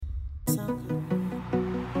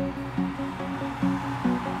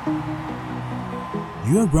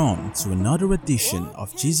You are on to another edition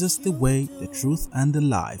of Jesus the Way, the Truth and the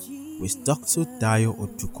Life with Dr. Dayo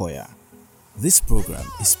Odukoya. This program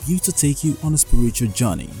is built to take you on a spiritual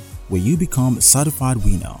journey where you become a certified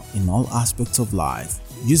winner in all aspects of life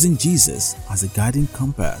using Jesus as a guiding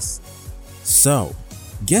compass. So,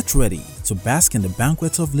 get ready to bask in the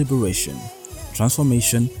banquet of liberation,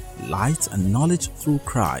 transformation, light and knowledge through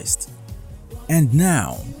Christ. And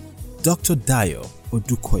now, Dr. Dayo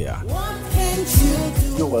Odukoya.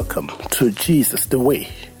 You're welcome to Jesus the Way,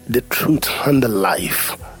 the Truth and the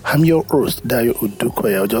Life. I'm your host, Dayo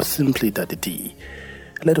Odukoya, or just simply Daddy D.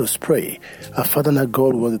 Let us pray. Our Father and our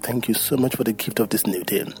God, we want to thank you so much for the gift of this new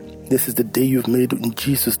day. This is the day you've made. In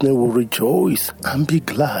Jesus' name we'll rejoice and be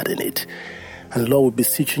glad in it. And Lord, we'll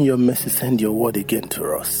beseech in your mercy, send your word again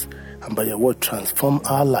to us. And by your word, transform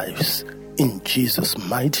our lives. In Jesus'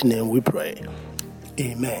 mighty name we pray.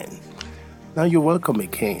 Amen. Now you're welcome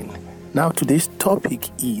again. Now today's topic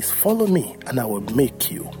is, follow me and I will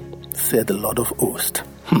make you, said the Lord of hosts.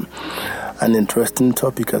 An interesting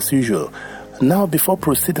topic as usual. Now before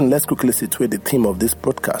proceeding, let's quickly situate the theme of this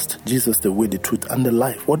broadcast, Jesus the Way, the Truth and the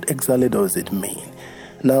Life. What exactly does it mean?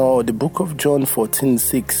 Now the book of John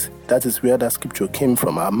 14:6, that is where that scripture came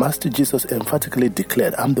from. Our Master Jesus emphatically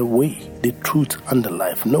declared, I'm the way, the truth and the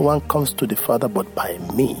life. No one comes to the Father but by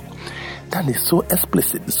me. That is so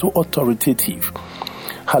explicit, so authoritative.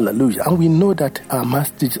 Hallelujah. And we know that our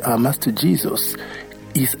Master Jesus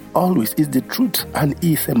is the truth and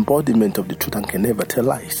is embodiment of the truth and can never tell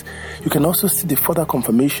lies. You can also see the further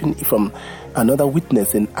confirmation from another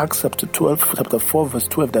witness in Acts chapter 4 verse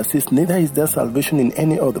 12 that says, neither is there salvation in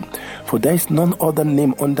any other, for there is none other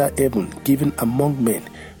name under heaven given among men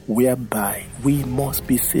whereby we must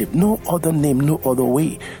be saved. No other name, no other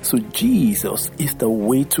way. So Jesus is the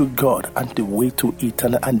way to God and the way to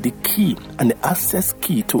eternal and the key and the access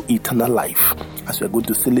key to eternal life. As we are going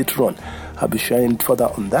to see later on, I'll be sharing further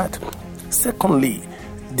on that. Secondly,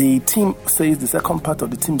 the second part of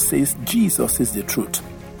the theme says, Jesus is the truth.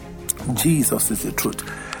 Jesus is the truth.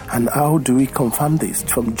 And how do we confirm this?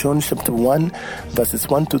 From John chapter 1, verses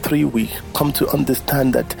 1 to 3, we come to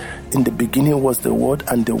understand that in the beginning was the Word,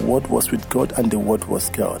 and the Word was with God, and the Word was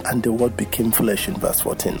God, and the Word became flesh in verse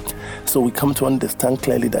 14. So we come to understand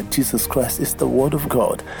clearly that Jesus Christ is the Word of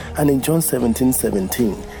God. And in John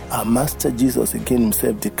 17:17, our Master Jesus again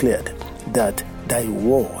himself declared that thy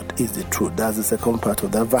word is the truth. That's the second part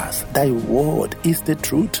of that verse. Thy word is the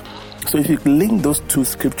truth. So if you link those two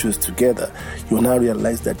scriptures together, you will now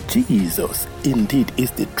realize that Jesus indeed is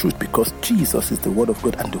the truth, because Jesus is the Word of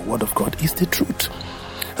God and the Word of God is the truth.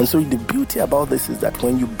 And so the beauty about this is that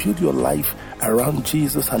when you build your life around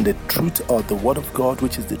Jesus and the truth of the Word of God,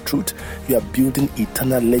 which is the truth, you are building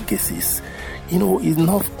eternal legacies. You know,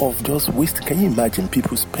 enough of just wasting. Can you imagine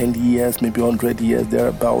people spend years, maybe 100 years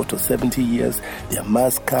thereabout, or 70 years, their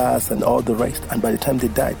mass cars and all the rest, and by the time they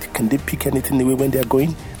die, can they pick anything away when they are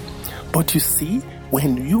going? But you see,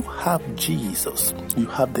 when you have Jesus, you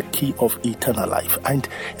have the key of eternal life. And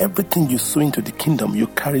everything you sow into the kingdom, you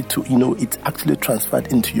carry to, it's actually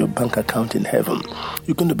transferred into your bank account in heaven.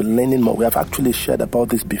 You're going to be learning more. We have actually shared about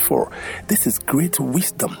this before. This is great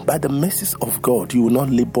wisdom. By the mercies of God, you will not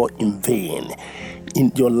labor in vain.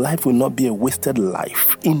 Your life will not be a wasted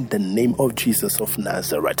life, in the name of Jesus of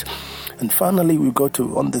Nazareth. And finally, we got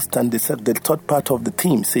to understand the third part of the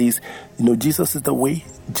theme says, Jesus is the way,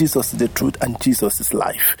 Jesus is the truth, and Jesus is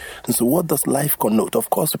life. And so what does life connote?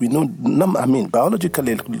 Of course, we know,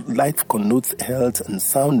 biologically, life connotes health and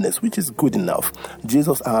soundness, which is good enough.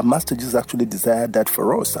 Our Master Jesus actually desired that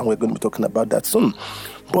for us, and we're going to be talking about that soon.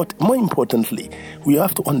 But more importantly, we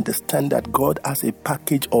have to understand that God has a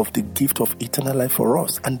package of the gift of eternal life for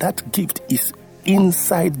us, and that gift is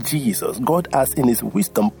inside Jesus. God has in his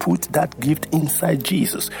wisdom put that gift inside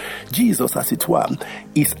Jesus. Jesus, as it were,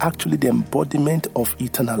 is actually the embodiment of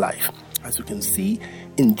eternal life. As you can see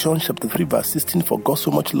in John chapter 3 verse 16, for God so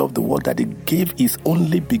much loved the world that he gave his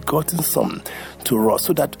only begotten Son to us,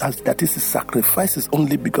 so that that is, he sacrificed his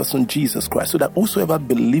only begotten Jesus Christ, so that whosoever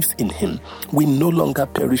believes in him will no longer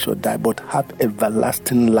perish or die, but have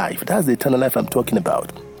everlasting life. That's the eternal life I'm talking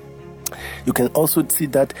about. You can also see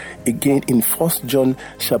that again in 1 John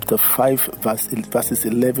chapter 5 verses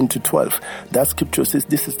 11 to 12. That scripture says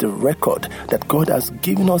this is the record that God has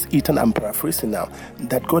given us eternal, I'm paraphrasing now,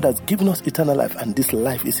 that God has given us eternal life, and this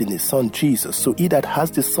life is in his Son Jesus. So he that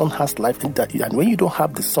has the Son has life, and when you don't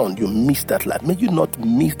have the Son, you miss that life. May you not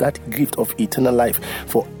miss that gift of eternal life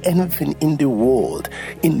for anything in the world,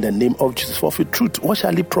 in the name of Jesus. For truth, what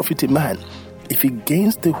shall it profit a man if he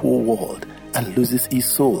gains the whole world and loses his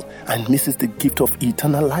soul and misses the gift of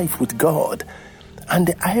eternal life with God. And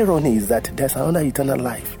the irony is that there's another eternal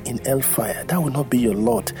life in hellfire. That will not be your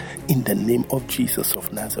lot in the name of Jesus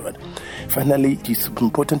of Nazareth. Finally, it's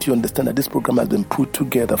important you understand that this program has been put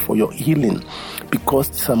together for your healing, because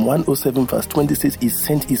Psalm 107 verse 20 says he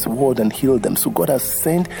sent his word and healed them. So God is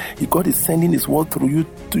sending his word through you,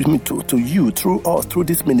 to you, through us, through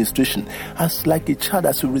this ministration. As like a child,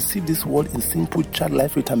 as you receive this word in simple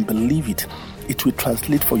childlike faith and believe it, it will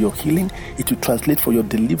translate for your healing, it will translate for your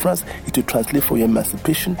deliverance, it will translate for your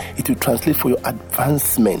emancipation, it will translate for your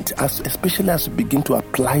advancement, especially as you begin to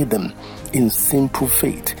apply them in simple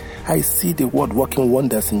faith. I see the word working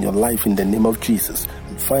wonders in your life in the name of Jesus.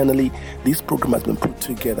 And finally, this program has been put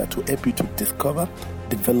together to help you to discover,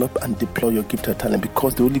 develop and deploy your gifted talent,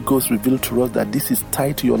 because the Holy Ghost revealed to us that this is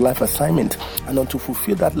tied to your life assignment, and until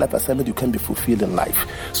fulfill that life assignment you can be fulfilled in life.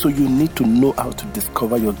 So you need to know how to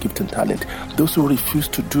discover your gifted talent. Those who refuse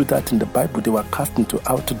to do that in the Bible, they were cast into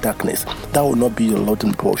outer darkness. That will not be your lot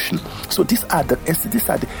and portion. So these are the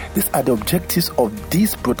objectives of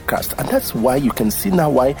this broadcast, and that's why you can see now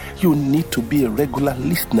why you need to be a regular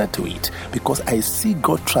listener to it, because I see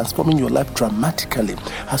God transforming your life dramatically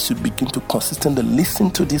as you begin to consistently listen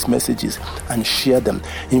to these messages and share them.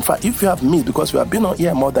 In fact, if you have missed, because we have been on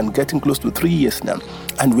here more than getting close to 3 years now,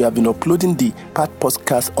 and we have been uploading the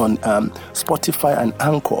podcast on Spotify and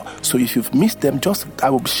Anchor. So if you've missed them, I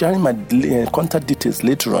will be sharing my contact details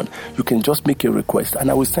later on. You can just make a request and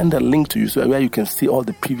I will send a link to you so where you can see all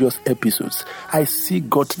the previous episodes. I see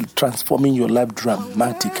God transforming your life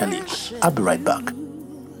dramatically. I'll be right back.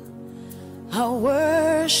 I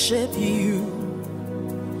worship you.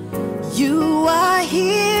 You are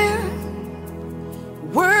here,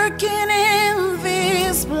 working in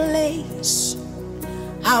this place.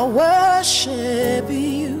 I worship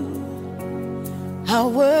you. I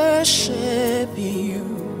worship you.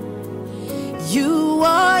 You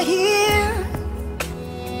are here,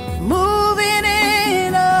 moving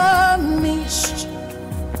in our midst.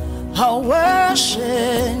 I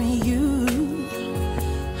worship you.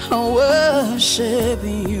 I worship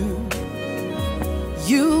you.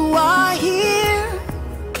 You are here,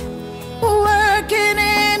 working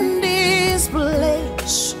in this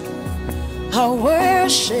place. I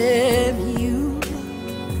worship you.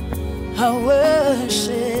 I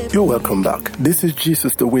worship. You're welcome back. This is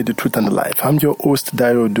Jesus, the way, the truth, and the life. I'm your host,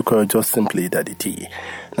 Dayo Odukoya, just simply Daddy T.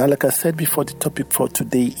 Now, like I said before, the topic for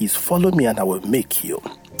today is follow me and I will make you.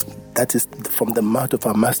 That is from the mouth of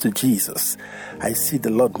our Master Jesus. I see the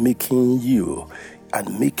Lord making you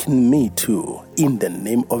and making me too, in the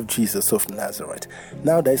name of Jesus of Nazareth.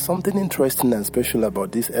 Now, there is something interesting and special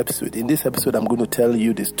about this episode. In this episode, I'm going to tell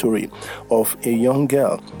you the story of a young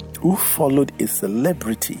girl who followed a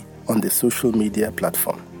celebrity on the social media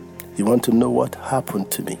platform. You want to know what happened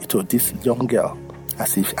to me, to this young girl,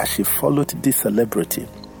 as she followed this celebrity?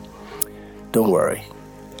 Don't worry.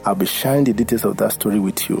 I'll be sharing the details of that story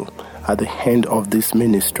with you at the end of this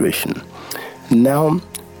ministration. Now,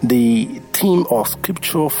 the theme or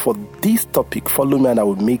scripture for this topic, follow me and I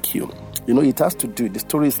will make you. You know, it has to do, the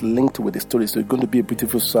story is linked with the story, so it's going to be a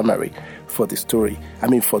beautiful summary for the story.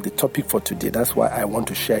 For the topic for today. That's why I want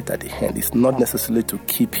to share it at the end. It's not necessarily to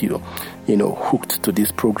keep you, hooked to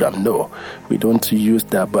this program. No, we don't use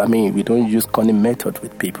that, but we don't use cunning method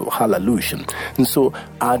with people. Hallelujah. And so,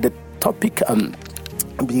 the topic,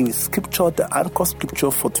 the scripture, the anchor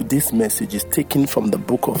scripture for today's message is taken from the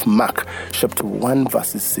book of Mark, chapter 1,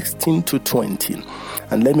 verses 16 to 20.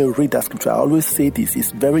 And let me read that scripture. I always say this,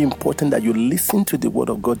 it's very important that you listen to the word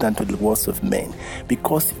of God than to the words of men.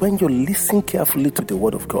 Because when you listen carefully to the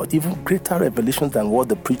word of God, even greater revelations than what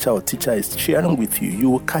the preacher or teacher is sharing with you, you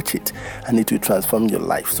will catch it and it will transform your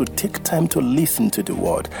life. So take time to listen to the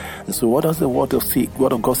word. And so what does the word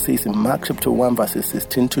of God says in Mark chapter 1, verses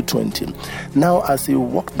 16 to 20? Now, as he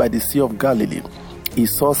walked by the Sea of Galilee, he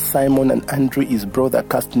saw Simon and Andrew, his brother,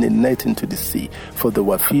 casting a net into the sea, for they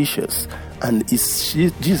were fishers. And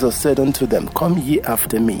Jesus said unto them, Come ye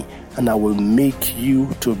after me, and I will make you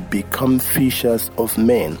to become fishers of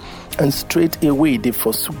men. And straightway they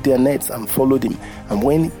forsook their nets and followed him. And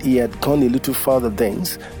when he had gone a little farther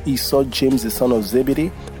thence, he saw James the son of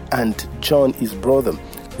Zebedee and John his brother,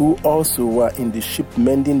 who also were in the ship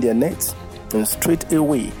mending their nets. And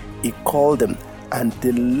straightway he called them, and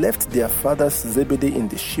they left their father Zebedee in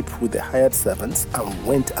the ship with the hired servants and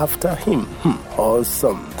went after him.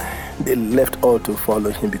 Awesome. They left all to follow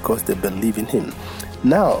him because they believe in him.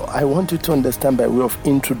 Now, I want you to understand by way of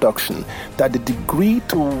introduction that the degree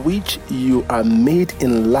to which you are made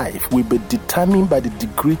in life will be determined by the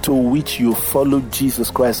degree to which you follow Jesus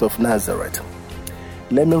Christ of Nazareth.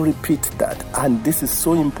 Let me repeat that. And this is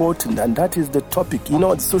so important, and that is the topic.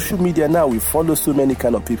 On social media now, we follow so many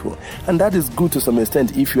kind of people. And that is good to some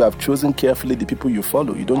extent if you have chosen carefully the people you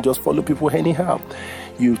follow. You don't just follow people anyhow.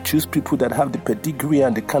 You choose people that have the pedigree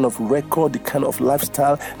and the kind of record, the kind of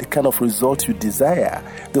lifestyle, the kind of result you desire.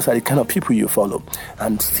 Those are the kind of people you follow.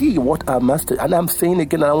 And see what our master, and I'm saying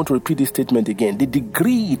again, and I want to repeat this statement again, the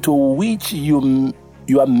degree to which you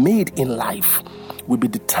are made in life will be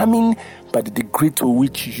determined by the degree to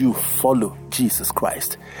which you follow Jesus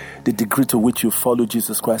Christ. The degree to which you follow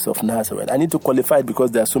Jesus Christ of Nazareth. I need to qualify it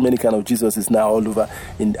because there are so many kind of Jesuses now all over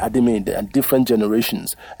in different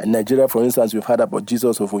generations. In Nigeria, for instance, we've heard about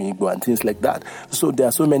Jesus of Oyigbo and things like that. So there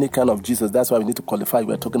are so many kind of Jesus. That's why we need to qualify.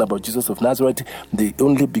 We're talking about Jesus of Nazareth, the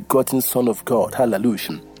only begotten Son of God.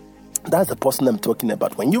 Hallelujah. That's the person I'm talking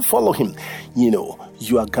about. When you follow him,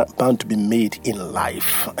 you are bound to be made in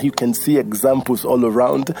life. You can see examples all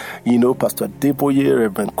around, Pastor Deboye,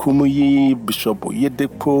 Reverend Kumuyi, Bishop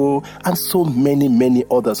Oyedepo, and so many, many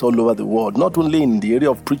others all over the world. Not only in the area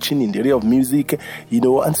of preaching, in the area of music,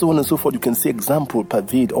 and so on and so forth. You can see examples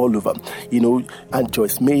pervade all over, and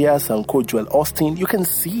Joyce Meyers and Joel Austin. You can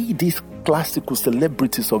see these classical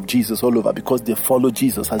celebrities of Jesus all over because they follow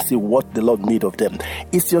Jesus and see what the Lord made of them.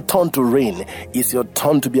 It's your turn to reign. It's your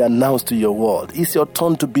turn to be announced to your world. It's your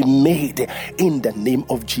turn to be made in the name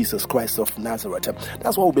of Jesus Christ of Nazareth.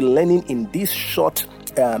 That's what we'll be learning in this short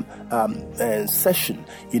session.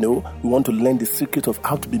 We want to learn the secret of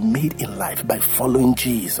how to be made in life by following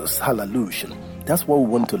Jesus. Hallelujah. That's what we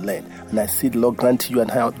want to learn. And I see the Lord grant you and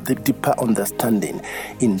have the deeper understanding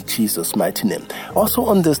in Jesus' mighty name. Also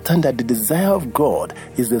understand that the desire of God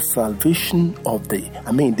is the salvation of the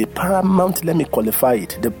paramount, let me qualify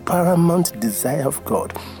it. The paramount desire of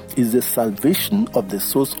God is the salvation of the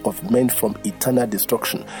souls of men from eternal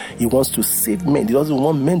destruction. He wants to save men. He doesn't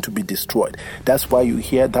want men to be destroyed. That's why you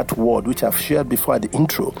hear that word, which I've shared before at the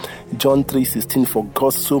intro. John 3:16, for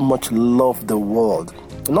God so much loved the world,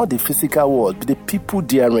 not the physical world, but the people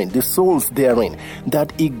therein, the souls therein,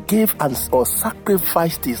 that he gave or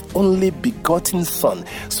sacrificed his only begotten Son,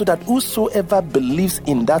 so that whosoever believes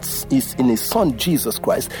in his Son Jesus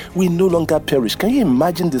Christ will no longer perish. Can you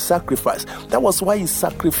imagine the sacrifice? That was why he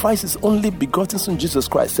sacrificed his only begotten Son Jesus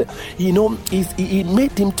Christ. He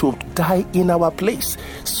made him to die in our place.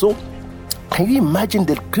 So can you imagine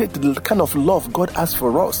the kind of love God has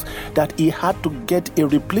for us, that he had to get a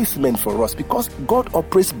replacement for us? Because God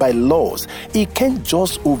operates by laws. He can't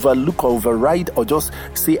just overlook or override or just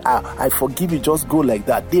say, I forgive you, just go like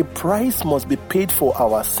that. The price must be paid for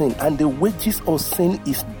our sin, and the wages of sin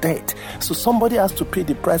is death. So somebody has to pay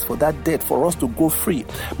the price for that death for us to go free.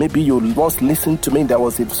 Maybe you once listened to me, that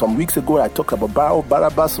was some weeks ago, I talked about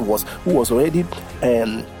Barabbas, who was already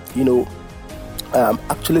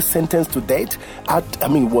actually sentenced to death,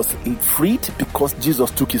 was freed because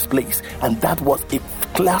Jesus took his place. And that was a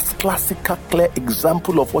classical, clear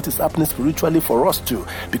example of what is happening spiritually for us too.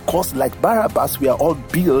 Because like Barabbas, we are all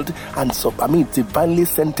billed and divinely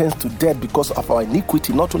sentenced to death because of our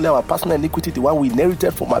iniquity, not only our personal iniquity, the one we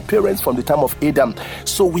inherited from our parents from the time of Adam.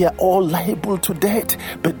 So we are all liable to death.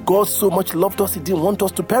 But God so much loved us, he didn't want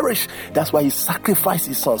us to perish. That's why he sacrificed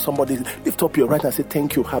his Son. Somebody lift up your right and say,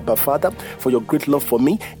 thank you, Abba Father, for your great love for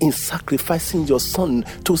me in sacrificing your Son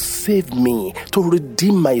to save me, to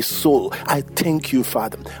redeem my soul. I thank you,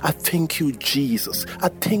 Father. I thank you, Jesus. I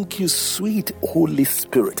thank you, sweet Holy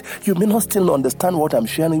Spirit. You may not still understand what I'm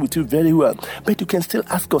sharing with you very well, but you can still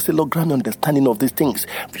ask us, Lord, grant understanding of these things.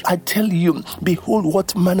 I tell you, behold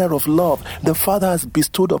what manner of love the Father has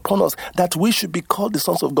bestowed upon us, that we should be called the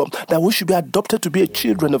sons of God, that we should be adopted to be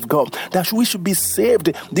children of God, that we should be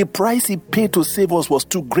saved. The price he paid to save us was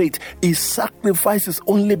too great. He sacrificed his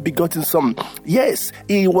only begotten Son. Yes,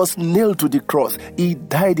 he was nailed to the cross. He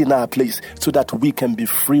died in our place so that we can be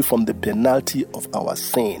free from the penalty of our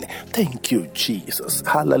sin. Thank you, Jesus.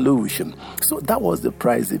 Hallelujah. So that was the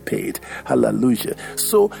price he paid. Hallelujah.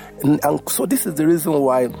 So this is the reason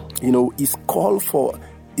why, it's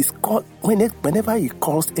called whenever he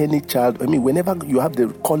calls any child, whenever you have the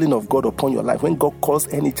calling of God upon your life, when God calls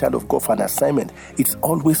any child of God for an assignment, it's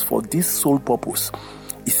always for this sole purpose.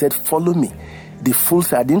 He said, follow me. The full,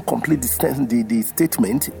 I didn't complete the statement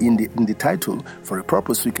in the title for a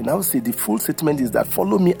purpose. We can now say the full statement is that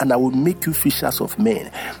follow me and I will make you fishers of men.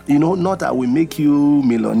 Not I will make you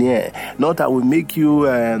millionaire, not I will make you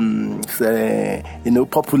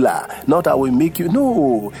popular, not I will make you,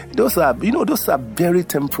 no, those are very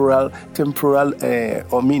temporal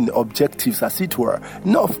objectives, as it were.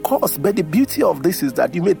 No, of course, but the beauty of this is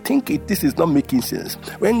that you may think this is not making sense.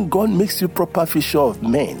 When God makes you proper fisher of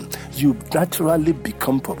men, you naturally naturally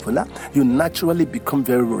become popular. You naturally become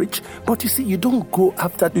very rich. But you see, you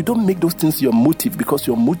don't make those things your motive, because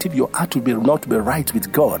your motive, your heart will not be right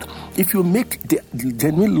with God. If you make the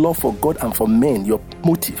genuine love for God and for men your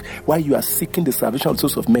motive, while you are seeking the salvation of the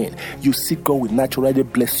souls of men, you see God will naturally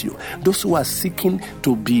bless you. Those who are seeking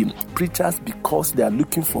to be preachers because they are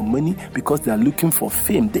looking for money, because they are looking for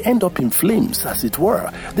fame, they end up in flames, as it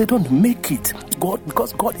were. They don't make it.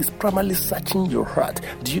 Because God is primarily searching your heart.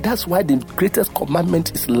 That's why the greatest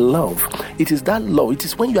commandment is love. It is that love. It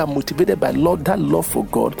is when you are motivated by love, that love for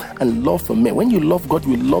God and love for men. When you love God,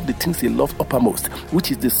 you love the things He loves uppermost, which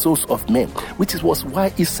is the souls of men, which was why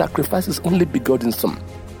He sacrifices only begotten Son.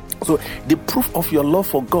 So the proof of your love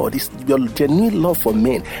for God is your genuine love for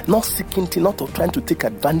men, not seeking, not trying to take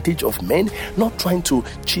advantage of men, not trying to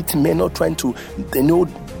cheat men, not trying to,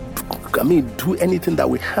 do anything that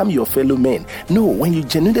will harm your fellow men. No, when you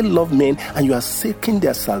genuinely love men and you are seeking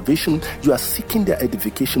their salvation, you are seeking their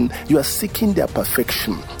edification, you are seeking their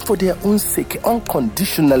perfection for their own sake,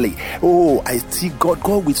 unconditionally. Oh, I see God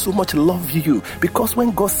will so much love you, because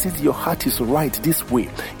when God sees your heart is right this way,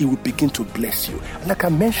 He will begin to bless you. Like I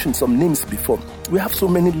mentioned some names before, we have so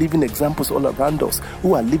many living examples all around us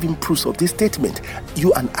who are living proofs of this statement.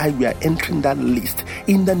 You and I, we are entering that list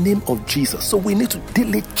in the name of Jesus. So we need to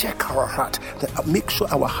daily check our heart, make sure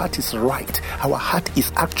our heart is right. Our heart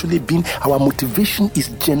is actually our motivation is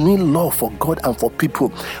genuine love for God and for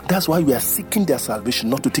people. That's why we are seeking their salvation,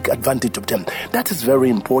 not to take advantage of them. That is very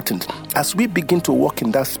important. As we begin to walk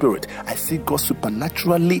in that spirit, I see God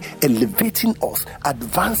supernaturally elevating us,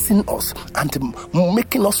 advancing us, and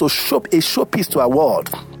making us a showpiece to our world.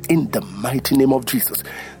 In the mighty name of Jesus.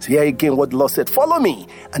 So here again, what the Lord said, follow me,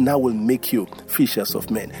 and I will make you fishers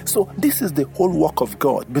of men. So this is the whole work of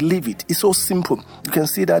God. Believe it. It's so simple. You can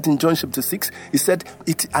see that in John chapter 6. He said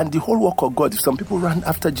it, and the whole work of God. Some people ran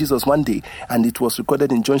after Jesus one day, and it was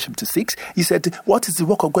recorded in John chapter 6. He said, what is the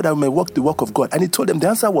work of God? I may walk the work of God. And he told them, the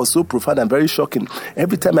answer was so profound and very shocking.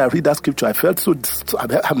 Every time I read that scripture, I felt it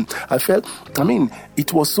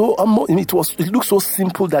was so, it looked so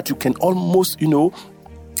simple that you can almost,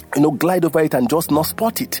 glide over it and just not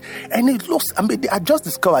spot it. And it looks, I just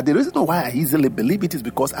discovered the reason why I easily believe it is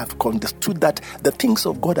because I've understood that the things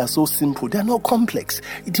of God are so simple. They are not complex.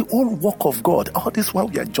 The whole work of God, all this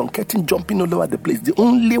one we are jumping all over the place. The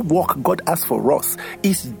only work God has for us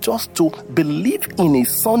is just to believe in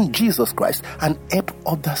His Son, Jesus Christ, and help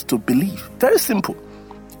others to believe. Very simple.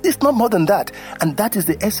 It's not more than that. And that is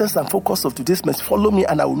the essence and focus of today's message. Follow me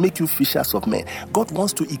and I will make you fishers of men. God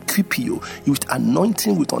wants to equip you with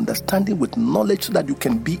anointing, with understanding, with knowledge, so that you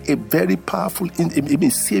can be a very powerful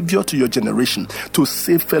savior to your generation, to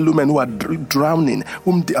save fellow men who are drowning,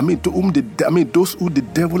 those who the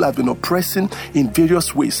devil has been oppressing in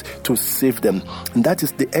various ways, to save them. And that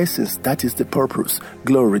is the essence. That is the purpose.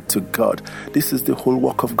 Glory to God. This is the whole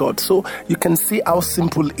work of God. So you can see how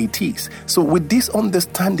simple it is. So with this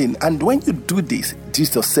understanding, and when you do this,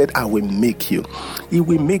 Jesus said, I will make you. He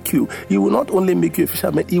will make you. He will not only make you a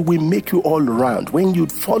fisherman, He will make you all around. When you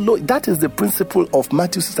follow, that is the principle of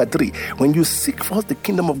Matthew 6:3. When you seek first the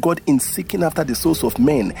kingdom of God in seeking after the souls of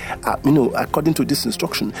men, according to this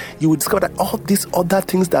instruction, you will discover that all these other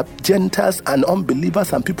things that Gentiles and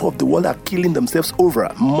unbelievers and people of the world are killing themselves over,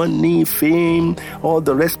 money, fame, all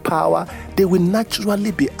the rest, power, they will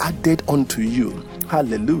naturally be added unto you.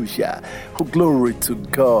 Hallelujah. Oh, glory to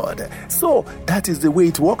God. So that is the way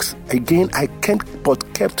it works. Again, I can't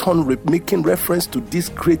but kept on making reference to these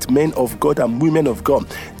great men of God and women of God.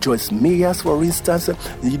 Joyce Meyers, for instance, Pastor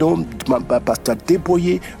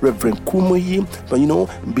Deboye, Reverend Kumoyi,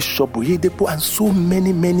 Bishop Oyedepo, and so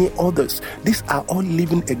many others. These are all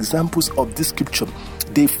living examples of this scripture.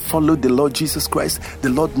 They followed the Lord Jesus Christ. The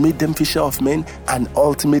Lord made them fisher of men, and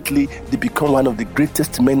ultimately they become one of the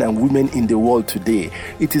greatest men and women in the world today.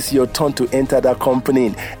 It is your turn to enter that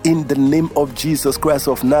company in the name of Jesus Christ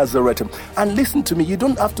of Nazareth. And listen to me, you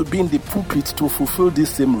don't have to be in the pulpit to fulfill this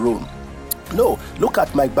same role. No, look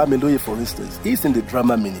at Mike Bamiloye, for instance. He's in the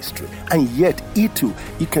drama ministry, and yet he too,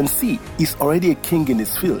 you can see, he's already a king in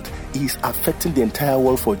his field. He's affecting the entire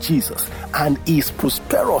world for Jesus, and he's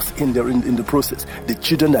prosperous in the process. The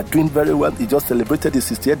children are doing very well. He just celebrated his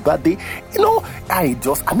 68th birthday.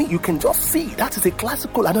 You can just see that is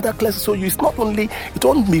another classic. So it's not only, it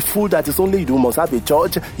don't be fooled that it's only you must have a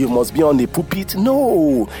church, you must be on the pulpit.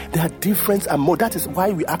 No, there are different and more. That is why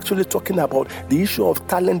we're actually talking about the issue of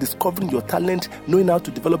talent, discovering your talent, knowing how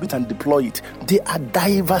to develop it and deploy it. There are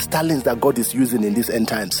diverse talents that God is using in these end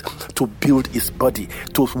times to build His body,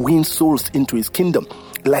 to win winning souls into his kingdom.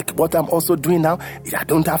 Like what I'm also doing now, I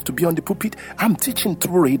don't have to be on the pulpit. I'm teaching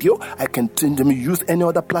through radio. I can use any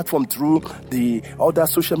other platform through the other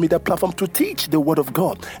social media platform to teach the word of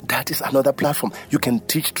God. That is another platform. You can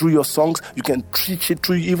teach through your songs. You can teach it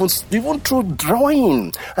through even through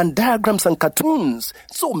drawing and diagrams and cartoons.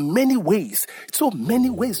 So many ways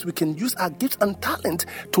we can use our gifts and talent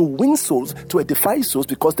to win souls, to edify souls,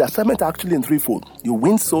 because the assignment are actually in threefold. You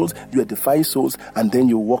win souls, you edify souls, and then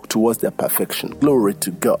you walk towards their perfection. Glory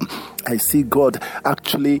to God. I see God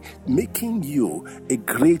actually making you a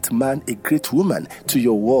great man, a great woman to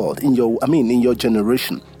your world, in your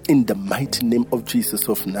generation, in the mighty name of Jesus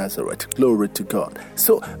of Nazareth. Glory to God.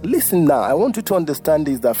 So listen now, I want you to understand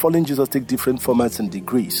is that following Jesus take different formats and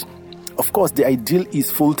degrees. Of course, the ideal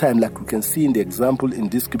is full-time, like we can see in the example in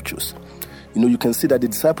these scriptures. You can see that the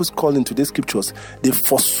disciples called into the scriptures, they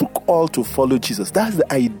forsook all to follow Jesus. That's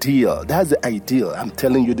the ideal. I'm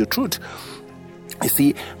telling you the truth. You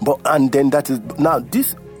see,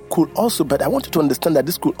 this could also, but I want you to understand that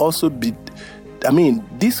this could also be,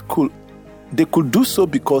 they could do so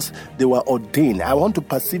because they were ordained. I want to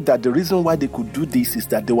perceive that the reason why they could do this is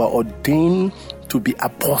that they were ordained to be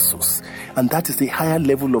apostles. And that is a higher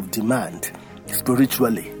level of demand.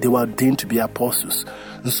 Spiritually, they were ordained to be apostles.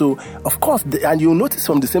 So, of course, and you'll notice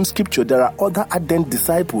from the same scripture, there are other ardent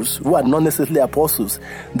disciples who are not necessarily apostles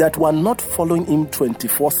that were not following him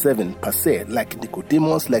 24/7 per se, like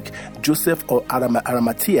Nicodemus, like Joseph or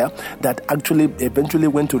Arimathea, that actually eventually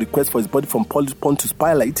went to request for his body from Pontius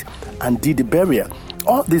Pilate and did the burial.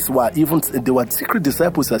 All these they were secret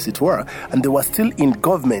disciples, as it were, and they were still in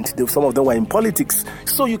government. Some of them were in politics.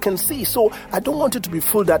 So you can see. So I don't want you to be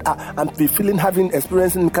fooled that I'm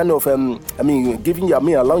experiencing kind of,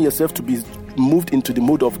 allowing yourself to be moved into the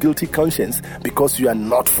mode of guilty conscience because you are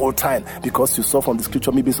not full-time, because you saw from the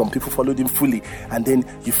scripture maybe some people followed him fully and then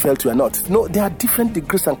you felt you are not. No, there are different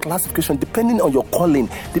degrees and classification depending on your calling,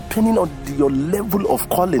 depending on your level of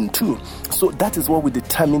calling too. So that is what will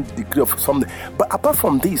determine the degree of something. But apart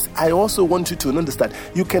from this, I also want you to understand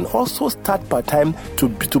you can also start part-time to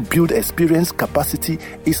build experience, capacity,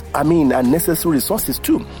 and necessary resources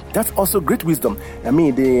too. That's also great wisdom.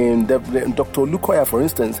 The Dr. Lukoya, for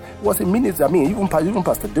instance, was a minister. Even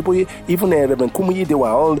Pastor Deboye, even Reverend Kumuyi, they were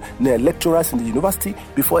all lecturers in the university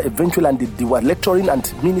before eventually, and they were lecturing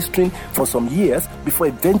and ministering for some years before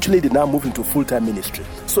eventually they now move into full-time ministry.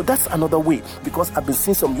 So that's another way, because I've been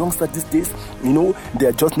seeing some youngsters these days,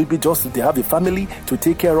 they're they have a family to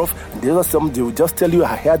take care of. There are some, they will just tell you,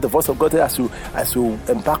 I heard the voice of God as you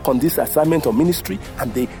embark on this assignment or ministry,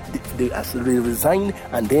 and they resign,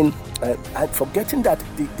 and then forgetting that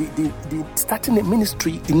the starting a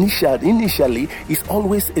ministry initially is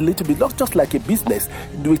always a little bit, not just like a business.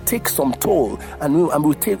 It will take some toll, and we'll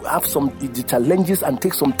have some the challenges and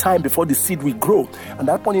take some time before the seed will grow. And at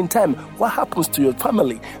that point in time, what happens to your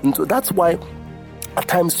family? And so that's why at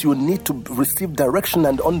times you need to receive direction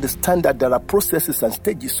and understand that there are processes and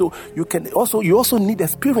stages. So you also need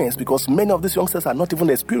experience, because many of these youngsters are not even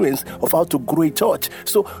experienced of how to grow a church.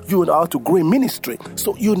 So you know how to grow a ministry.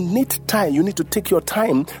 So you need time. You need to take your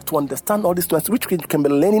time to understand all these things, which you can be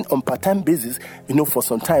learning on part-time basis, for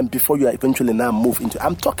some time before you eventually now move into.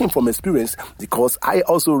 I'm talking from experience, because I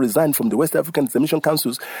also resigned from the West African Mission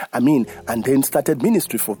Councils, and then started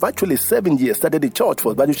ministry for virtually 7 years. Started a church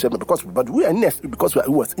for virtually 7 but we are because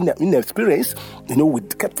we was inexperienced, we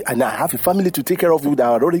kept, and I have a family to take care of that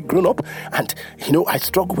are already grown up, and I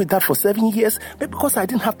struggled with that for 7 years, but because I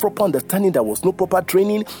didn't have proper understanding, there was no proper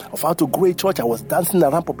training of how to grow a church. I was dancing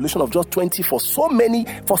around population of just 20 for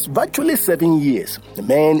virtually 7 years.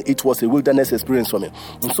 Man, it was a wilderness experience for me.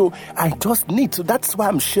 And so that's why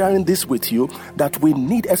I'm sharing this with you, that we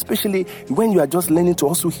need, especially when you are just learning, to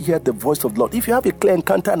also hear the voice of the Lord. If you have a clear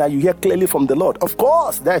encounter and you hear clearly from the Lord, of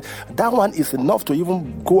course, that one is enough to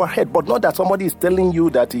even go ahead. But not that somebody is telling you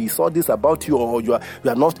that he saw this about you, or you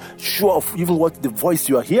are not sure of even what the voice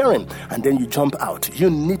you are hearing, and then you jump out. You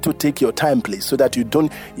need to take your time, please, so that you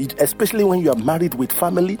don't, especially when you are married with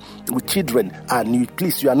family, with children, and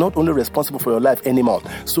you are not only responsible for your life anymore.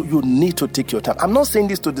 So you need to take your time. I'm not saying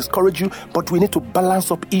this to discourage you, but we need to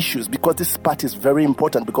balance up issues, because this part is very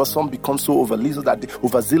important, because some become so overzealous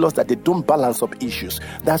that they don't balance up issues.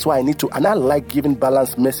 That's why I need to, and I like giving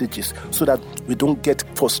balanced messages so that we don't get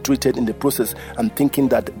frustrated in the process and thinking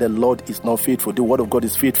that the Lord is not faithful. The word of God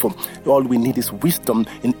is faithful. All we need is wisdom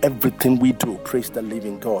in everything we do. Praise the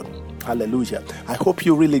living God. Hallelujah. I hope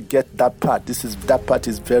you really get that part. That part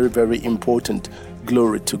is very, very important.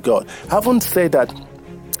 Glory to God. Having said that,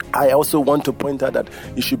 I also want to point out that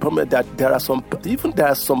you should remember that there are some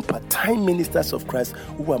part-time ministers of Christ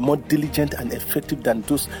who are more diligent and effective than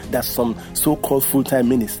some so-called full-time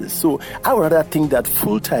ministers. So I would rather think that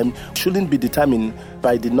full-time shouldn't be determined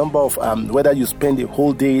by the number of whether you spend a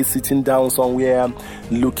whole day sitting down somewhere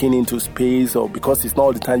looking into space, or because it's not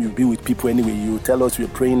all the time you be with people anyway. You tell us you're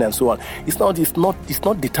praying and so on. It's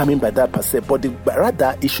not determined by that per se, but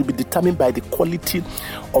rather it should be determined by the quality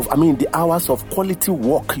of the hours of quality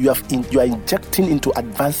work you are injecting into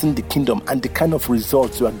advancing the kingdom and the kind of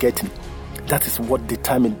results you are getting. That is what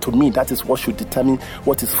that is what should determine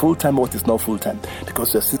what is full-time, what is not full-time.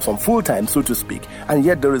 Because you're from full-time, so to speak, and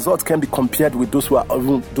yet the results can be compared with those who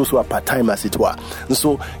are part-time, as it were. And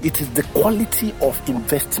so it is the quality of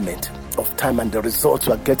investment of time and the results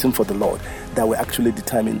you are getting for the Lord that will actually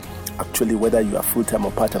determine whether you are full-time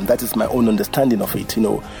or part-time. That is my own understanding of it,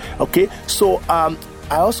 Okay, so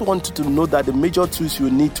I also want you to know that the major tools you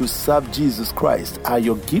need to serve Jesus Christ are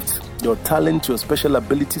your gifts, your talent, your special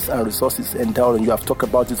abilities and resources endowed, and you have talked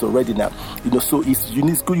about it already now. So it's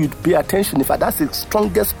good you pay attention. In fact, that's the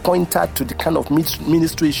strongest pointer to the kind of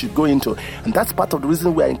ministry you should go into, and that's part of the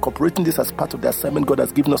reason we are incorporating this as part of the assignment God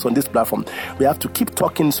has given us on this platform. We have to keep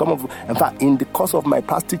talking. In fact, in the course of my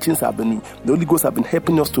past teachings, the Holy Ghost have been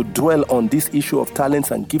helping us to dwell on this issue of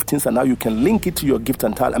talents and giftings, and how you can link it to your gift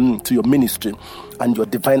and talent, to your ministry and your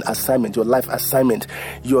divine assignment, your life assignment.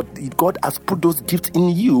 God has put those gifts in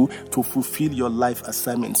you to fulfill your life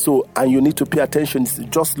assignment. So, and you need to pay attention.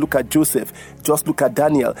 Just look at Joseph, just look at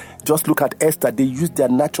Daniel, just look at Esther. They used their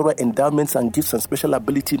natural endowments and gifts and special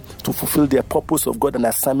ability to fulfill their purpose of God and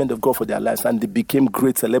assignment of God for their lives, and they became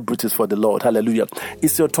great celebrities for the Lord. Hallelujah.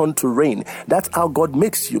 It's your turn to reign. That's how God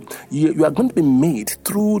makes you. You are going to be made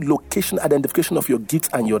through location identification of your gifts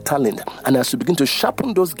and your talent. And as you begin to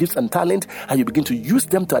sharpen those gifts and talent, and you begin to use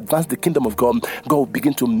them to advance the kingdom of God, God will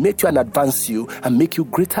begin to make you and advance you and make you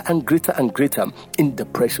greater and greater and greater in the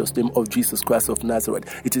precious name of Jesus Christ of Nazareth.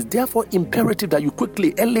 It is therefore imperative that you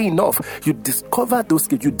quickly, early enough, you discover those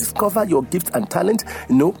gifts, you discover your gifts and talent,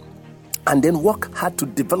 and then work hard to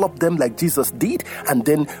develop them like Jesus did, and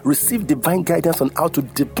then receive divine guidance on how to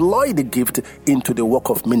deploy the gift into the work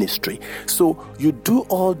of ministry. So you do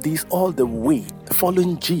all this all the way,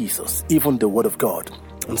 following Jesus, even the word of God.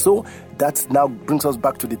 And so that now brings us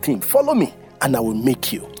back to the theme. Follow me, and I will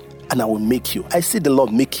make you. And I will make you. I see the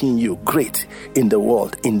Lord making you great in the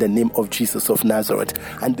world in the name of Jesus of Nazareth.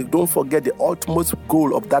 And don't forget, the ultimate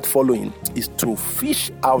goal of that following is to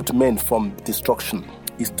fish out men from destruction,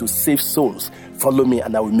 is to save souls. Follow me,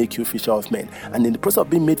 and I will make you fisher of men. And in the process of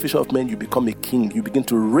being made fisher of men, you become a king. You begin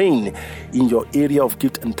to reign in your area of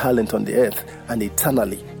gift and talent on the earth and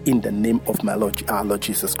eternally in the name of our Lord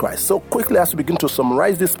Jesus Christ. So quickly, as we begin to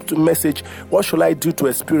summarize this message, what should I do to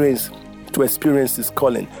experience this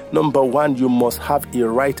calling? Number one, you must have a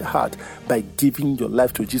right heart by giving your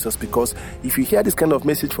life to Jesus. Because if you hear this kind of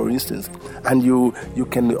message, for instance, and you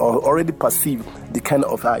can already perceive the kind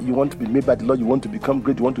of you want to be made by the Lord, you want to become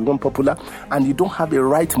great, you want to become popular, and you don't have a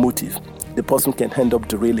right motive, the person can end up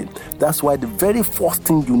derailing. That's why the very first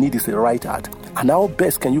thing you need is a right heart. And how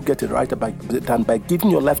best can you get it right than by giving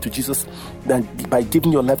your life to Jesus,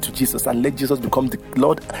 and let Jesus become the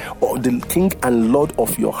Lord, or the King and Lord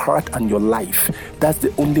of your heart and your life. That's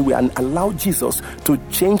the only way. And allow Jesus to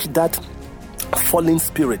change that fallen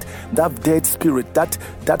spirit, that dead spirit, that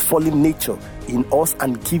fallen nature in us,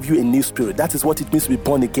 and give you a new spirit. That is what it means to be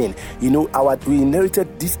born again. We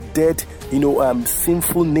inherited this dead,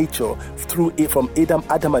 sinful nature from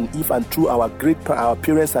Adam and Eve, and through our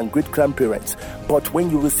parents and great grandparents. But when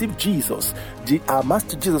you receive Jesus, our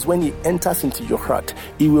Master Jesus, when he enters into your heart,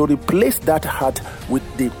 he will replace that heart with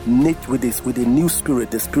a new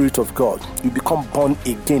spirit, the Spirit of God. You become born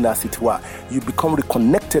again, as it were. You become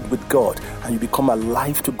reconnected with God, and you become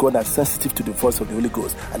alive to God and sensitive to the voice of the Holy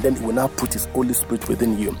Ghost. And then he will now put his Holy Spirit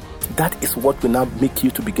within you. That is what will now make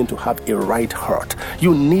you to begin to have a right heart.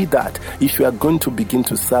 You need that. If you are going to begin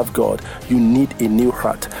to serve God, you need a new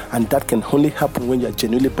heart. And that can only happen when you are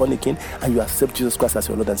genuinely born again and you accept Jesus Christ as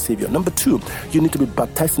your Lord and Savior. Number two, you need to be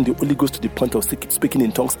baptized in the Holy Ghost to the point of speaking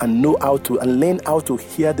in tongues, and learn how to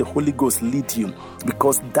hear the Holy Ghost lead you.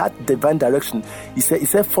 Because that divine direction, he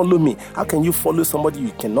said, follow me. How can you follow somebody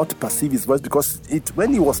you cannot perceive his voice? Because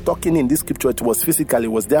when he was talking in this scripture, it was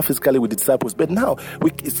there physically with the disciples. But now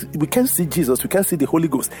we we can't see Jesus, we can't see the Holy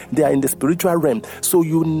Ghost. They are in the spiritual realm. So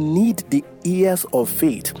you need the ears of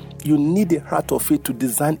faith. You need the heart of faith to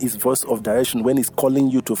discern his voice of direction when he's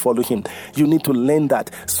calling you to follow him. You need to learn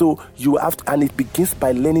that. So you have to, and it begins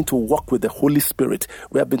by learning to walk with the Holy Spirit.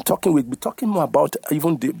 We'll be talking more about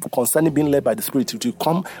even concerning being led by the Spirit. To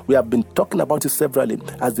come, we have been talking about it severally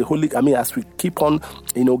as we keep on,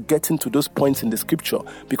 getting to those points in the scripture.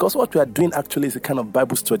 Because what we are doing actually is a kind of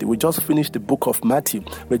Bible study. We just finished the book of Matthew.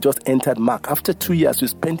 We just entered Mark. After 2 years, we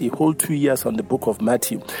spent a whole 2 years on the book of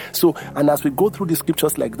Matthew. So, and as we go through the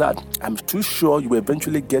scriptures like that, I'm too sure you will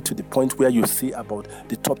eventually get to the point where you see about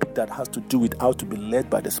the topic that has to do with how to be led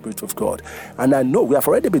by the Spirit of God. And I know we have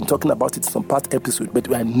already been talking about it in some past episodes,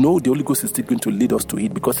 but I know the Holy Ghost is still going to lead us to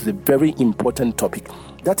it because it's a very important topic.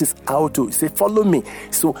 That is how to say, follow me.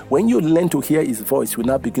 So when you learn to hear his voice, you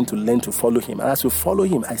now begin to learn to follow him. And as you follow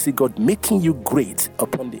him, I see God making you great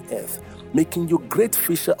upon the earth, making you great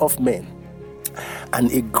fisher of men, and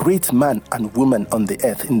a great man and woman on the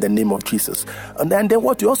earth in the name of Jesus. And then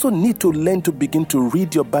what you also need to learn to begin to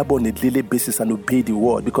read your Bible on a daily basis and obey the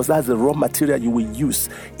word, because that's the raw material you will use.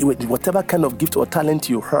 Whatever kind of gift or talent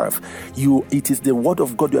you have, it is the word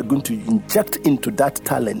of God you are going to inject into that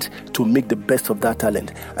talent to make the best of that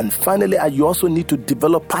talent. And finally, you also need to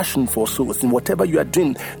develop passion for souls. In whatever you are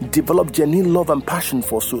doing, develop genuine love and passion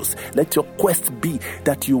for souls. Let your quest be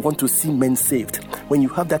that you want to see men saved. When you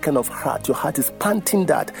have that kind of heart, your heart is panting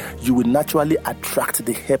that, you will naturally attract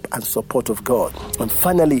the help and support of God. And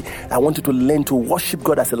finally, I want you to learn to worship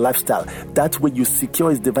God as a lifestyle. That way you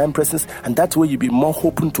secure his divine presence, and that way you'll be more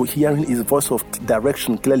open to hearing his voice of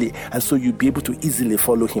direction clearly, and so you'll be able to easily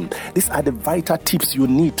follow him. These are the vital tips you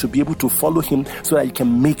need to be able to follow him so that he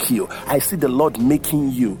can make you. I see the Lord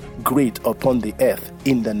making you great upon the earth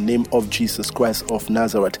in the name of Jesus Christ of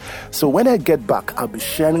Nazareth. So when I get back, I'll be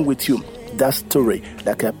sharing with you that story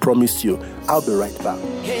like I promised you. I'll be right back.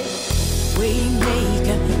 Hey,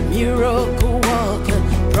 Waymaker, miracle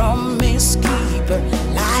worker, promise keeper,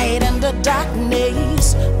 light in the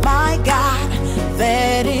darkness. My God,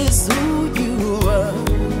 that is who you are.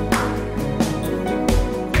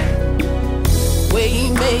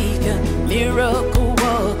 Waymaker, miracle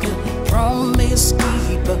worker, promise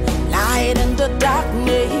keeper, light in the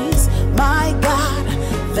darkness. My God,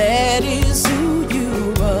 that is who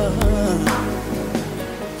you are.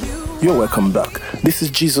 You're welcome back. This is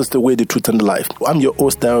Jesus, the way, the truth, and the life. I'm your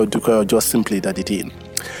host, Dayo Odukoya, just simply Daddy D.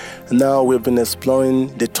 Now we've been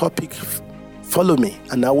exploring the topic, follow me,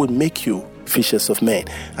 and I will make you fishers of men.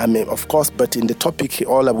 I mean, of course, but in the topic,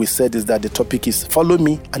 all that we said is that the topic is follow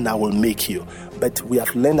me, and I will make you. But we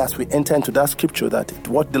have learned as we enter into that scripture that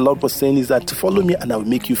what the Lord was saying is that follow me and I will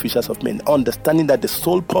make you fishers of men. Understanding that the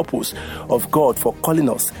sole purpose of God for calling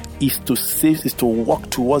us is to save, is to walk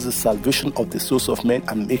towards the salvation of the souls of men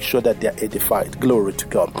and make sure that they are edified. Glory to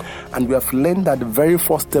God. And we have learned that the very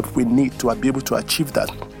first step we need to be able to achieve that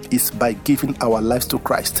is by giving our lives to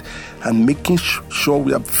Christ and making sure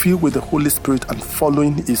we are filled with the Holy Spirit and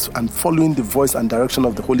following the voice and direction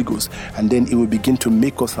of the Holy Ghost. And then it will begin to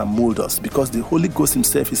make us and mold us, because the Holy Ghost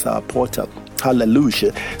himself is our portal.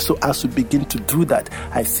 Hallelujah. So as we begin to do that,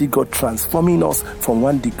 I see God transforming us from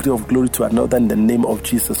one degree of glory to another in the name of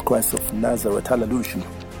Jesus Christ of Nazareth. Hallelujah.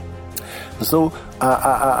 So,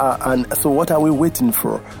 and so what are we waiting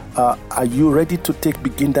for? Are you ready to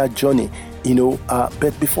begin that journey?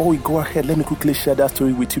 But before we go ahead, let me quickly share that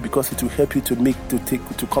story with you, because it will help you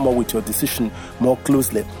to come up with your decision more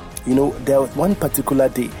closely. There was one particular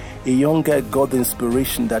day, a young girl got the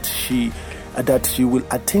inspiration that she will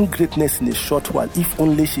attain greatness in a short while if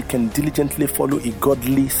only she can diligently follow a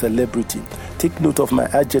godly celebrity. Take note of my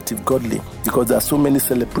adjective, godly, because there are so many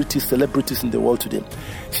celebrities in the world today.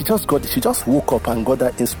 She just woke up and got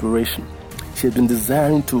that inspiration. She had been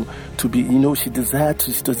desiring to be, she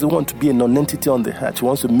doesn't want to be a non-entity on the earth. She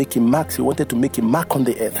wants to make a mark. She wanted to make a mark on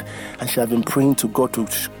the earth. And she had been praying to God to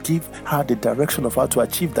give her the direction of how to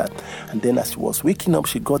achieve that. And then as she was waking up,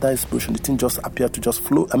 she got that inspiration. The thing just appeared to just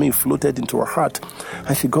float. It floated into her heart.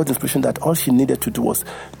 And she got the inspiration that all she needed to do was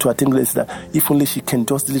to attain grace, that if only she can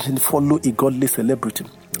just diligently follow a godly celebrity.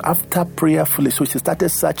 After prayerfully, so she started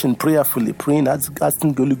searching prayerfully, praying,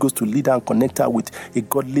 asking the Holy Ghost to lead her and connect her with a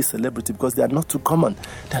godly celebrity, because they are not too common.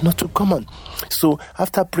 So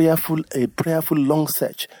after a prayerful long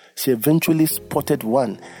search, she eventually spotted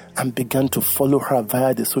one and began to follow her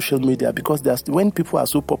via the social media, because when people are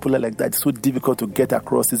so popular like that, it's so difficult to get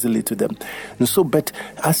across easily to them. And so, but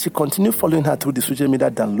as she continued following her through the social media,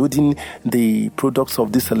 downloading the products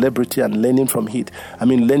of this celebrity and learning from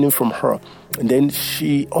her, and then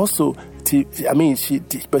she also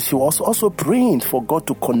But she was also praying for God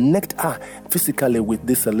to connect her physically with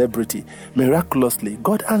this celebrity. Miraculously,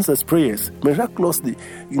 God answers prayers. Miraculously,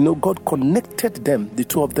 God connected them, the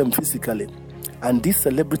two of them, physically. And this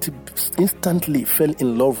celebrity instantly fell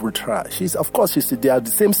in love with her. They are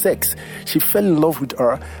the same sex. She fell in love with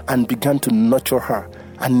her and began to nurture her.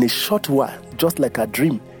 And in a short while, just like a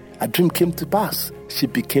dream came to pass. She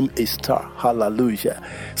became a star. Hallelujah.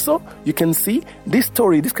 So you can see this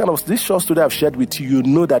story, this short story I've shared with you,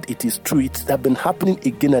 that it is true. It's been happening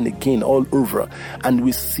again and again all over. And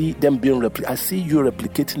we see them being I see you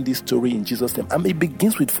replicating this story in Jesus' name. And it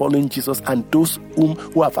begins with following Jesus and those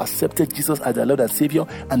who have accepted Jesus as their Lord and Savior,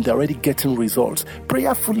 and they're already getting results.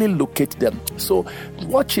 Prayerfully locate them. So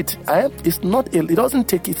watch it. It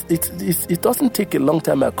doesn't take a long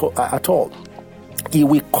time at all. He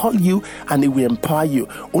will call you and he will empower you.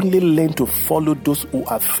 Only learn to follow those who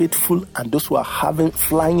are faithful and those who are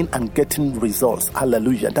flying and getting results.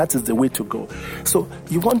 Hallelujah. That is the way to go. So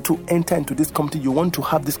you want to enter into this company. You want to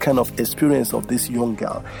have this kind of experience of this young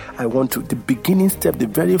girl. The beginning step, the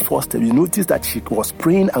very first step, you notice that she was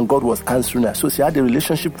praying and God was answering her. So she had a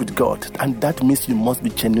relationship with God, and that means you must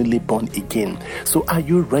be genuinely born again. So are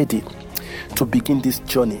you ready to begin this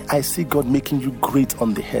journey? I see God making you great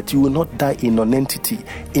on the earth. You will not die in nonentity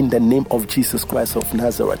in the name of Jesus Christ of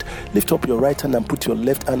Nazareth. Lift up your right hand and put your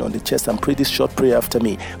left hand on the chest and pray this short prayer after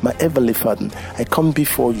me. My Heavenly Father, I come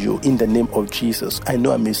before you in the name of Jesus. I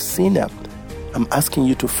know I'm a sinner. I'm asking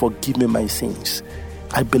you to forgive me my sins.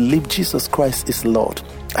 I believe Jesus Christ is Lord.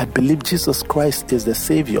 I believe Jesus Christ is the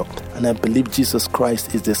Savior, and I believe Jesus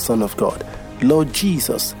Christ is the Son of God. Lord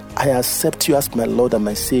Jesus, I accept you as my Lord and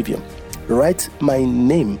my Savior. Write my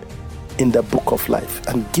name in the book of life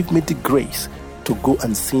and give me the grace to go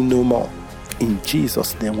and sin no more. In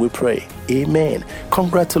Jesus' name we pray. Amen.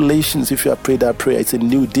 Congratulations if you have prayed that prayer. It's a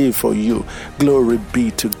new day for you. Glory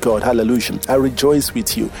be to God. Hallelujah. I rejoice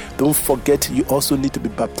with you. Don't forget, you also need to be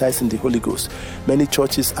baptized in the Holy Ghost. Many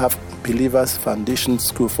churches have Believers Foundation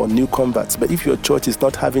School for new converts, but if your church is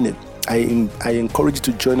not having it, I encourage you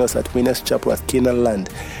to join us at Winners Chapel at Canaan Land,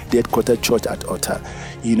 the headquarters church at Otta.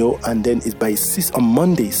 And then it's by 6 on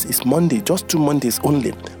Mondays. It's Monday, just 2 Mondays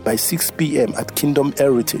only, by 6 p.m. at Kingdom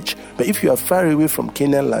Heritage. But if you are far away from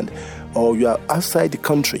Canaan Land or you are outside the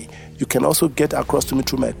country, you can also get across to me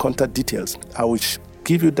through my contact details. I will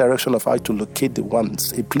give you direction of how to locate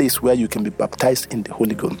a place where you can be baptized in the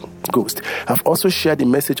Holy Ghost. I've also shared the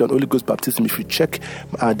message on Holy Ghost baptism. If you check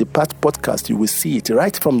the past podcast, you will see it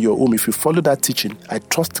right from your home. If you follow that teaching, I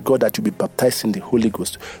trust God that you'll be baptized in the Holy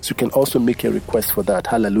Ghost. So you can also make a request for that.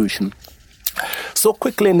 Hallelujah. So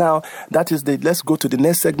quickly now, let's go to the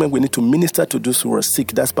next segment. We need to minister to those who are sick.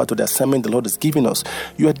 That's part of the assignment the Lord is giving us.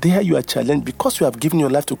 You are there, you are challenged. Because you have given your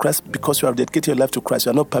life to Christ, because you have dedicated your life to Christ,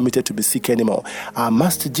 you are not permitted to be sick anymore. Our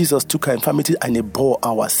Master Jesus took our infirmity and he bore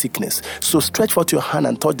our sickness. So stretch forth your hand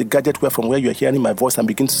and touch the gadget from where you are hearing my voice and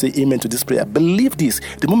begin to say amen to this prayer. Believe this.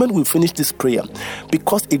 The moment we finish this prayer,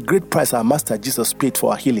 because a great price our Master Jesus paid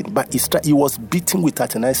for our healing, but he was beaten with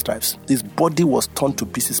 39 stripes. His body was torn to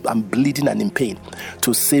pieces and bleeding and in pain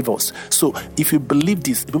to save us. So if you believe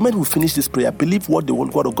this, the moment we finish this prayer, believe what the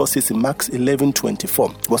word of God says in Mark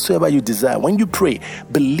 11:24. Whatsoever you desire, when you pray,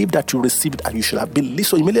 believe that you receive it and you shall have. Believe.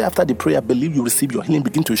 So immediately after the prayer, believe you receive your healing.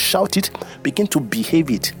 Begin to shout it. Begin to behave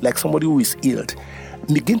it like somebody who is healed.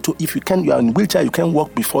 If you are in a wheelchair, you can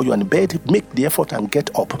walk before you're in bed, make the effort and get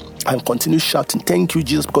up and continue shouting, thank you,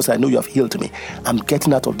 Jesus, because I know you have healed me. I'm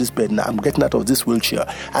getting out of this bed now. I'm getting out of this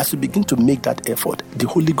wheelchair. As you begin to make that effort, the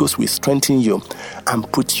Holy Ghost will strengthen you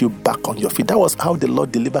and put you back on your feet. That was how the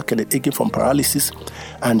Lord delivered Kenneth Hagin from paralysis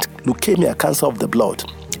and leukemia, cancer of the blood.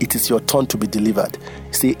 It is your turn to be delivered.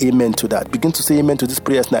 Say amen to that. Begin to say amen to these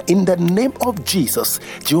prayers now. In the name of Jesus,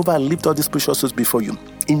 Jehovah, I lift all these precious souls before you.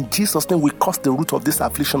 In Jesus' name, we curse the root of this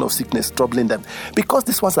affliction of sickness troubling them. Because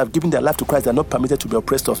these ones have given their life to Christ, they are not permitted to be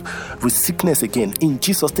oppressed with sickness again. In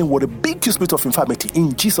Jesus' name, we rebuke you, spirit of infirmity.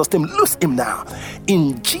 In Jesus' name, loose him now.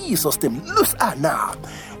 In Jesus' name, loose her now.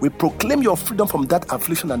 We proclaim your freedom from that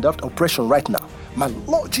affliction and that oppression right now. My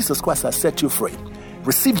Lord Jesus Christ has set you free.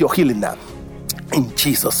 Receive your healing now. In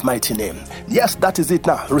Jesus' mighty name. Yes, that is it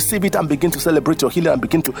now. Receive it and begin to celebrate your healing and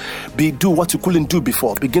begin to do what you couldn't do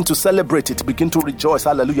before. Begin to celebrate it. Begin to rejoice.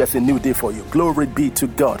 Hallelujah. It's a new day for you. Glory be to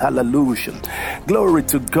God. Hallelujah. Glory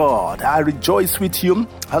to God. I rejoice with you.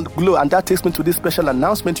 And that takes me to this special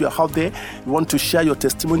announcement. You are out there. You want to share your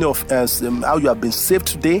testimony of how you have been saved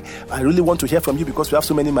today. I really want to hear from you because we have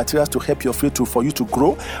so many materials to help your faith for you to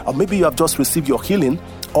grow. Or maybe you have just received your healing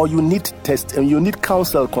or you need test and you need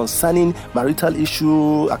counsel concerning marital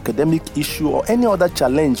issue, academic issue, or any other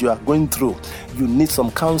challenge you are going through, you need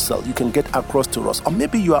some counsel, you can get across to us. Or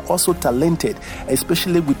maybe you are also talented,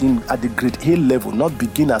 especially at the grade A level, not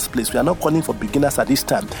beginners place. We are not calling for beginners at this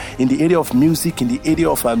time. In the area of music, in the area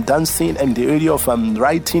of dancing, in the area of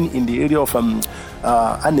writing, in the area of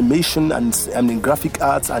animation and in graphic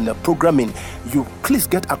arts and programming, you please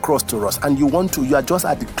get across to us. And you are just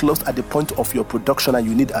at the point of your production and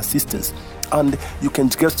you need assistance, and you can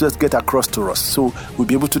just get across to us. So we'll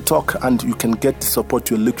be able to talk and you can get the support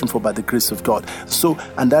you're looking for by the grace of God. So,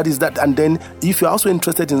 and that is that. And then if you're also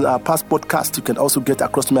interested in our past podcast, you can also get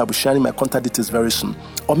across to me. I'll be sharing my contact details very soon.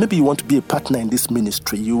 Or maybe you want to be a partner in this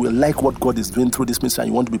ministry. You will like what God is doing through this ministry and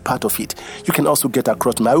you want to be part of it. You can also get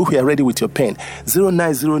across to me. I hope you are ready with your pen.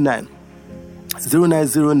 0909.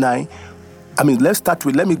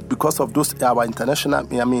 Because of those, our international,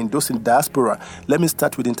 those in diaspora, let me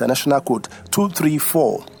start with international code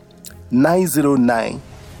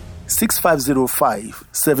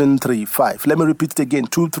 234-909-6505-735. Let me repeat it again,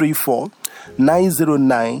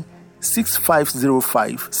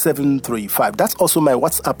 234-909-6505-735. That's also my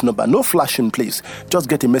WhatsApp number. No flashing, please. Just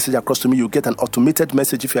get a message across to me. You get an automated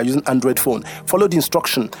message if you are using Android phone. Follow the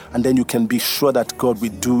instruction, and then you can be sure that God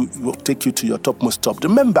will take you to your topmost top.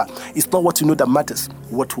 Remember, it's not what you know that matters.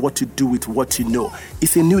 What you do with what you know.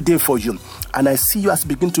 It's a new day for you. And I see you as you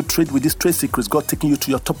begin to trade with these trade secrets, God taking you to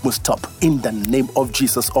your topmost top in the name of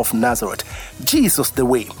Jesus of Nazareth. Jesus the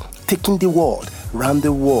way, taking the world around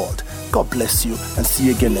the world. God bless you and see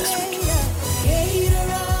you again next week.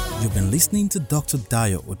 You've been listening to Dr.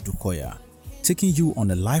 Dayo Odukoya, taking you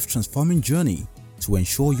on a life-transforming journey to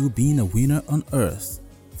ensure you being a winner on earth.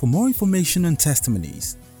 For more information and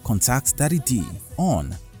testimonies, contact Daddy D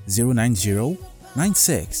on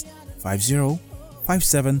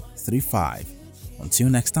 090-9650-5735. Until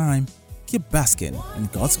next time, keep basking in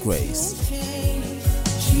God's grace.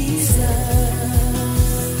 Jesus.